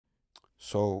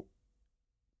So,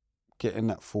 getting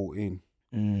that 14,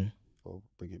 I'll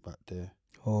bring it back there.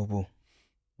 Horrible.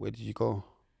 Where did you go?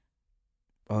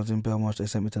 I was in Belmarsh. They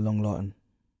sent me to Long Lartin.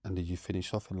 And did you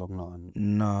finish off in Long Lartin?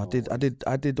 No,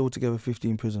 I did altogether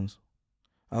 15 prisons.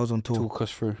 I was on tour. Talk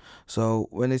us through. So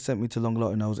when they sent me to Long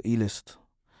Lartin, I was E-list.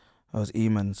 I was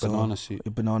E-man. So Banana suit.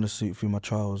 A banana suit through my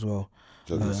trial as well.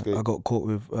 I got caught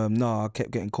with, I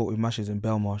kept getting caught with mashes in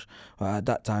Belmarsh. At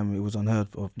that time, it was unheard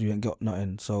of. You ain't got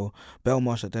nothing. So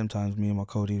Belmarsh at them times, me and my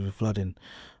codie were flooding.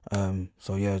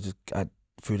 So yeah,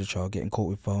 through the trial, getting caught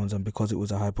with phones, and because it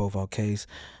was a high-profile case,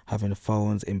 having the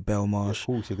phones in Belmarsh. Yeah, of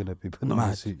course, you're gonna be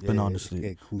banana suit. Banana suit.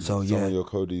 Yeah, cool. So Some of your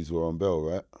codies were on bail,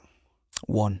 right?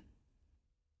 1.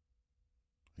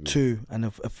 2 and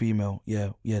a female,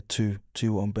 two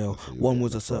were on bail. One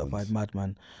was a certified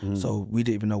madman, so we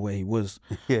didn't even know where he was.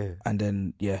 And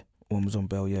then one was on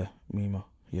bail. Mima.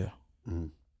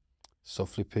 So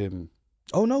flip him.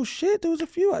 Oh no, shit! There was a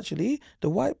few actually. The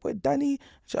white boy Danny,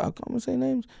 I can't even say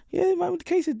names. Yeah, man, the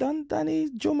case is done. Danny,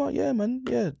 Juma, yeah, man,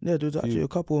 yeah. There was actually a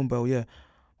couple on bail. Yeah,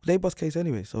 they bust case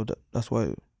anyway, so that's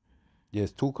why.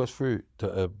 Yes, talk us through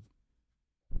to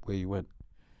where you went.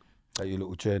 Like your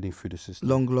little journey through the system.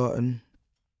 Long Lartin,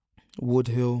 Wood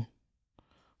Hill.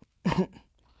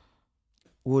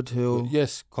 Wood Hill. But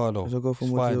yes, Carlo. As I go from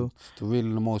it's Wood fine. Hill. It's the Real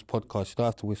and the Most podcast. You don't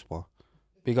have to whisper.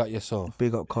 Big up yourself.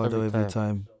 Big up Carlo every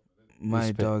time. My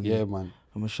Respect. dog. Yeah, man.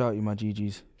 I'm gonna shout you, my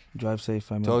GGs. Drive safe,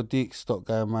 family. Tell Deeks stop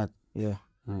going mad. Yeah.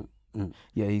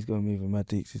 Yeah, he's going moving mad.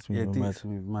 Deeks is moving mad. Deeks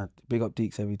moving mad. Big up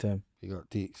Deeks every time. Big up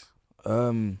Deeks.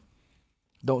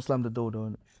 Don't slam the door,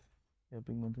 though. Yeah,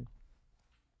 big man thing.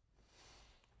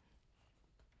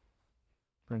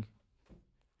 Thank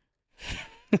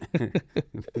you.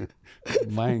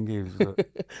 Mind games.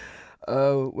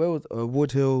 Where was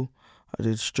Wood Hill? I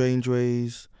did Strange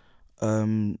Ways.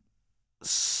 You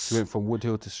went from Wood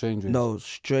Hill to Strange Ways? No,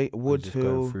 straight Wood Hill.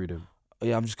 Going through them.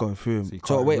 Yeah, I'm just going through them.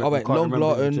 So wait, Long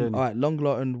Lartin. All right, Long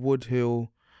Lartin, Wood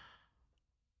Hill,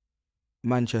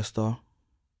 Manchester,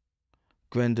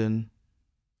 Grendon,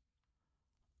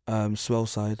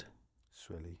 Swellside.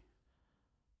 Swelly.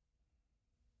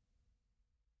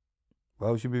 Why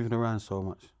was you moving around so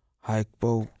much?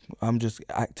 Bro, I'm just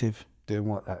active. Doing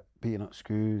what? Like beating up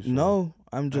screws? No,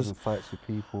 I'm just fights with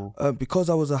people. Because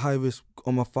I was a high risk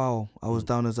on my file, I was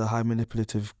down as a high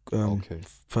manipulative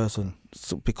person.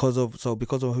 So because of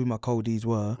who my codies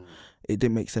were, it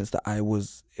didn't make sense that I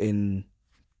was in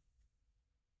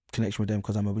connection with them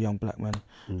because I'm a young black man,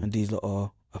 and these lot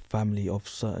are a family of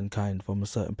certain kind from a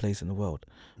certain place in the world,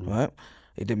 right?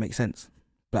 It didn't make sense.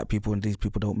 Black people and these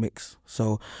people don't mix,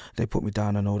 so they put me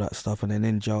down and all that stuff. And then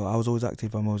in jail, I was always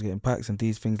active. I'm always getting packs and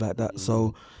these things like that.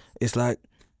 So it's like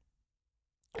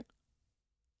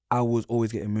I was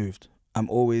always getting moved. I'm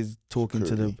always talking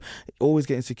to them, always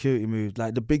getting security moved.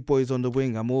 Like the big boys on the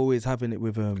wing, I'm always having it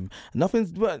with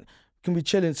nothing's but can be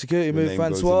chilling. Security move,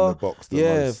 Francois.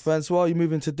 Francois, you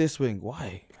moving to this wing?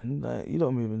 Why? And you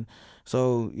not moving.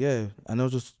 So yeah, and I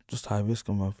was just high risk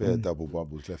on my phone. Double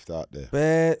bubbles left out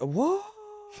there. What?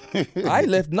 I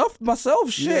left enough myself.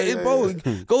 Shit, bro.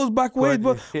 It goes back way,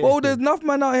 but there's enough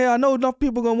man out here. I know enough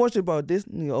people gonna watch it, but this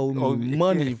nigga owe me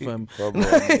money, fam.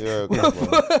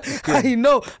 I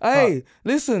know. Hey,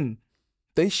 listen.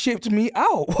 They shipped me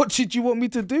out. What did you want me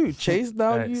to do? Chase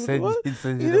down you? What?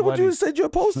 You send you a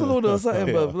postal order or something,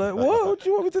 bruv? Like what do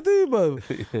you want me to do,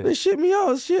 bruv? They shipped me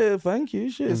out. Shit, thank you.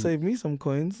 Shit, saved me some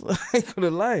coins. I ain't gonna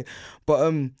lie. But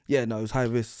it was high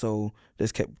risk, so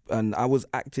just kept. And I was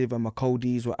active, and my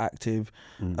codies were active.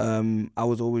 I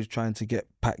was always trying to get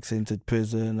packs into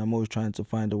prison. I'm always trying to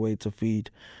find a way to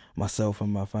feed myself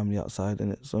and my family outside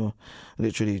in it. So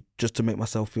literally just to make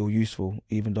myself feel useful,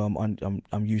 even though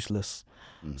I'm useless.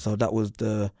 So that was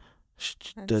the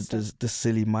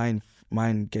silly mind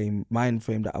frame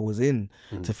that I was in,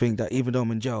 to think that even though I'm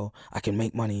in jail, I can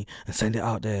make money and send it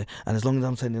out there, and as long as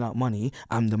I'm sending out money,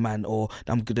 I'm the man, or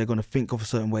they're gonna think of a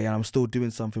certain way, and I'm still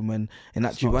doing something. When in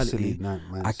actuality,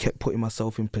 I kept putting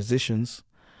myself in positions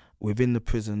within the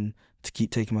prison to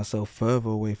keep taking myself further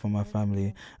away from my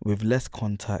family, with less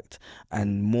contact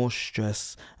and more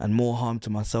stress and more harm to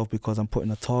myself, because I'm putting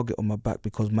a target on my back,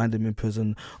 because man them in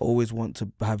prison always want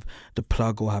to have the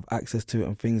plug or have access to it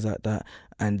and things like that,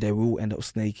 and they will end up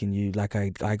snaking you. Like I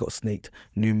got snaked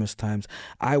numerous times.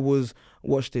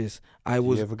 Watch this. Did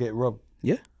you ever get robbed?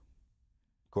 Yeah.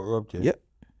 Got robbed, yeah? Yep.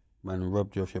 Man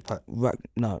robbed you off your pack? No,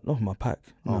 not off my pack.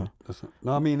 No.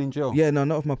 No, I mean in jail. Yeah, no,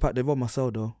 not off my pack. They robbed my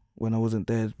cell though. When I wasn't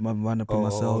there, I ran up in my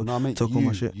cell, no, I mean took all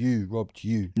my shit. You robbed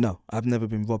you. No, I've never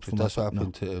been robbed from my That's what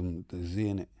happened to the Z,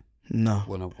 innit? No.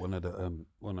 One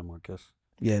of my guests.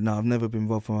 Yeah, no, I've never been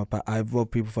robbed from a pack. I've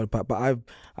robbed people for the pack, but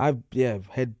I've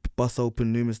head bust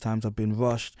open numerous times. I've been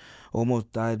rushed,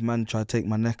 almost died. Man tried to take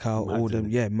my neck out. Mad, all them,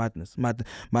 yeah, madness.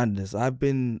 I've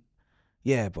been,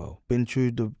 been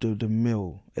through the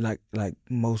mill. Like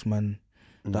most men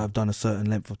that I've done a certain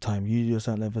length of time. You do a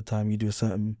certain length of time. You do a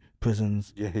certain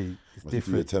prisons. Yeah, it's Must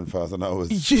different. be 10,000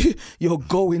 hours. You're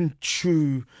going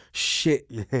through shit.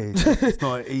 Yeah, it's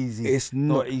not easy. It's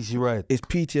not easy ride. It's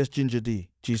PTSD Ginga Jay.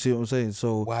 Do you see what I'm saying?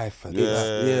 So Wife.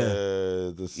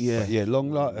 Yeah.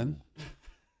 Long Larton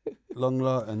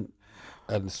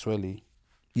and Swelly.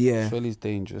 Yeah. Swelly's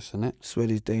dangerous, isn't it?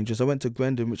 Swelly's dangerous. I went to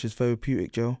Grendon, which is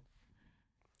therapeutic, Joe.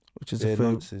 Which is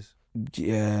nonsense.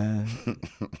 Yeah.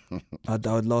 I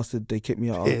lasted. They kicked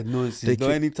me out. Yeah, nonsense.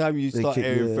 Anytime you start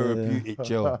hearing therapeutic,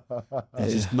 Joe, you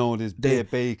just know there's bare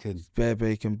bacon. Bare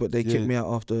bacon. But they kicked me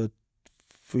out after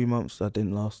 3 months. I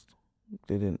didn't last.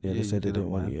 They didn't. Yeah, they said they didn't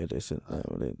want it. Yeah, they said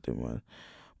they didn't want it.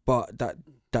 But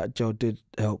that Joe did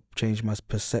help change my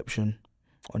perception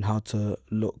on how to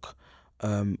look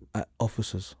at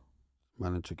officers.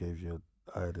 Manager gave you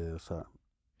an idea or something.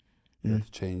 You had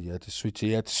to change. You had to switch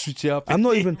it up. I'm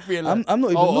not even. I'm not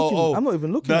even looking. I'm not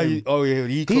even looking. At him.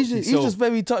 He's just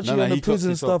very touchy on the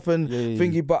prison stuff and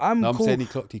thingy. But I'm cool. saying he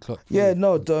clocked. Yeah,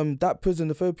 no. That prison,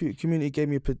 the therapeutic community gave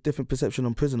me a different perception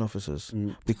on prison officers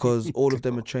because all of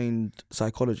them are trained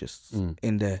psychologists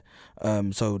in there.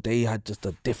 So they had just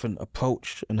a different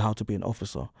approach on how to be an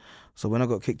officer. So when I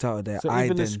got kicked out of there,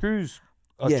 the screws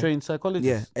are trained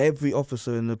psychologists. Yeah, every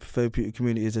officer in the therapeutic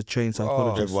community is a trained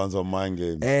psychologist. Everyone's on mind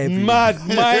games. Mad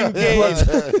mind games.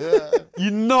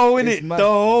 You know, innit? The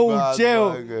whole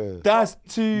jail. That's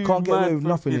too. You can't get away with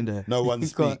nothing in there. No one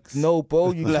speaks. No,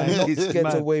 bro, you cannot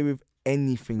get away with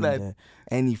anything in there.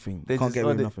 Anything. You can't get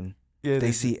away with nothing. Yeah,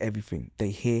 they see everything. They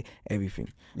hear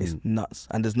everything. It's nuts.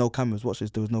 And there's no cameras. Watch this.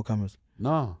 There was no cameras.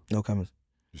 No cameras.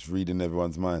 Just reading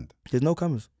everyone's mind. There's no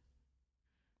cameras.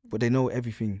 But they know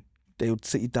everything. They would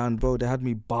sit you down, bro. They had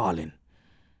me bawling.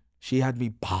 She had me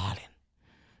bawling.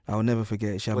 I will never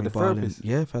forget it. She had me bawling. Therapist?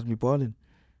 Yeah, had me bawling.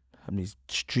 Had me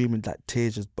streaming like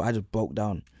tears. I just broke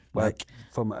down. Like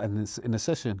from in a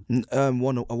session. A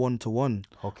 1-to-1.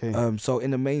 Okay. So in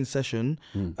the main session,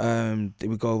 they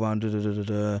would go around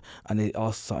and they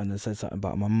asked something. They said something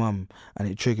about my mum, and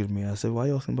it triggered me. I said, "Why are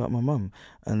you asking about my mum?"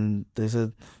 And they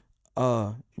said,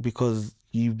 because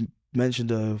you mentioned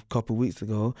her a couple of weeks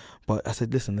ago, but I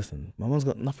said, listen, my mum's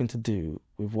got nothing to do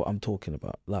with what I'm talking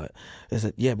about. Like, they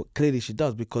said, yeah, but clearly she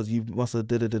does because you must have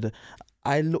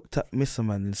I looked at Mr.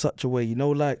 Man in such a way,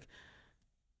 like,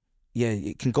 yeah,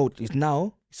 it can go, it's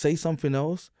now, say something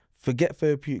else, forget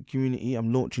therapeutic community,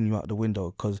 I'm launching you out the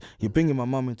window because you're bringing my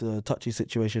mum into a touchy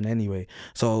situation anyway.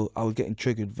 So I was getting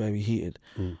triggered, very heated.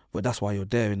 But that's why you're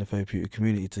there in the therapeutic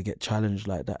community, to get challenged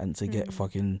like that and to get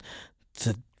fucking,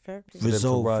 to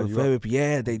resolve for therapy.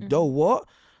 Yeah, they know what.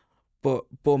 But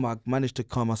boom, I managed to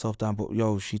calm myself down. But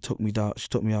yo, she took me down. She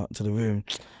took me out to the room,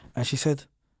 and she said,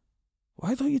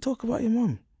 "Why don't you talk about your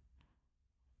mum?"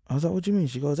 I was like, "What do you mean?"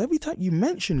 She goes, "Every time you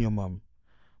mention your mum,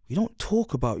 we don't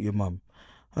talk about your mum."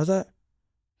 I was like,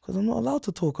 "Because I'm not allowed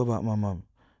to talk about my mum."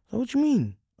 I said, "What do you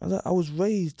mean?" I was like, "I was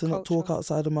raised to not talk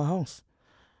outside of my house."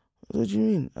 What do you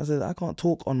mean? I said, I can't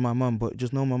talk on my mum, but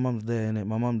just know my mum's there, innit?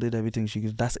 My mum did everything she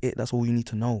could. That's it. That's all you need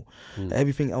to know.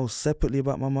 Everything else separately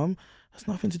about my mum has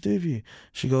nothing to do with you.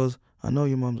 She goes, I know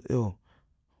your mum's ill.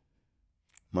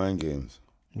 Mind games.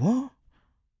 What?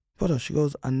 Brother, she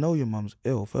goes, I know your mum's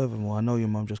ill. Furthermore, I know your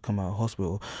mum just come out of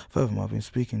hospital. Furthermore, I've been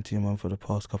speaking to your mum for the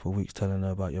past couple of weeks, telling her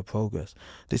about your progress.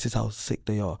 This is how sick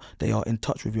they are. They are in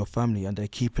touch with your family and they're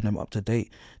keeping them up to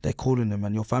date. They're calling them,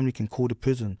 and your family can call the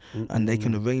prison and they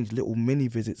can arrange little mini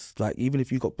visits. Like, even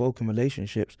if you've got broken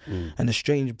relationships and a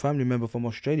strange family member from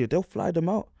Australia, they'll fly them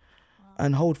out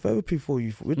and hold therapy for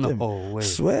you with them. Way.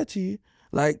 Swear to you.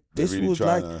 Like, this really was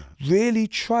like really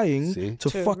trying to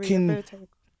fucking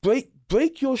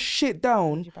break your shit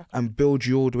down and build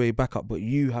you all the way back up, but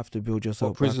you have to build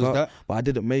yourself back up. That? But I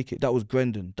didn't make it. That was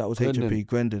Grendon. That was HMP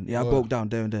Grendon. Yeah, I broke down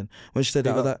there and then. When she said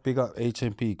that, I was like, big up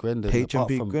HMP Grendon.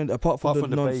 HMP Grendon. Apart from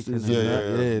the nonsense. Yeah.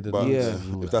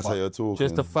 If that's how you're talking.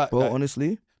 Just the fact that,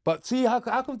 honestly. But see, how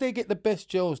come they get the best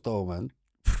jails though, man?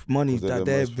 Money, that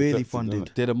they're really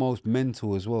funded. They're the most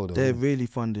mental as well, though. They're really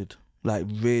funded. Like,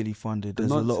 really funded. There's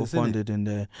a lot of funded in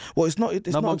there. Well, it's not a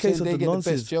case of the nonsense. They get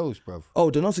the best jails, bruv. Oh,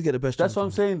 the nonsense get the best That's jails. what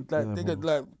I'm saying. Like, they get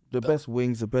like the best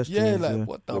wings, the best jails. jails, Like,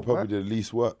 what the They're probably the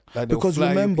least work. Like, because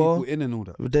remember, in and all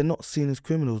that. they're not seen as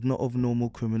criminals, not of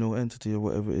normal criminal entity or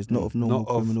whatever it is. Not of normal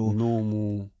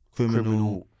criminal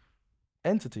criminal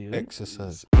entity.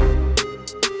 exercise.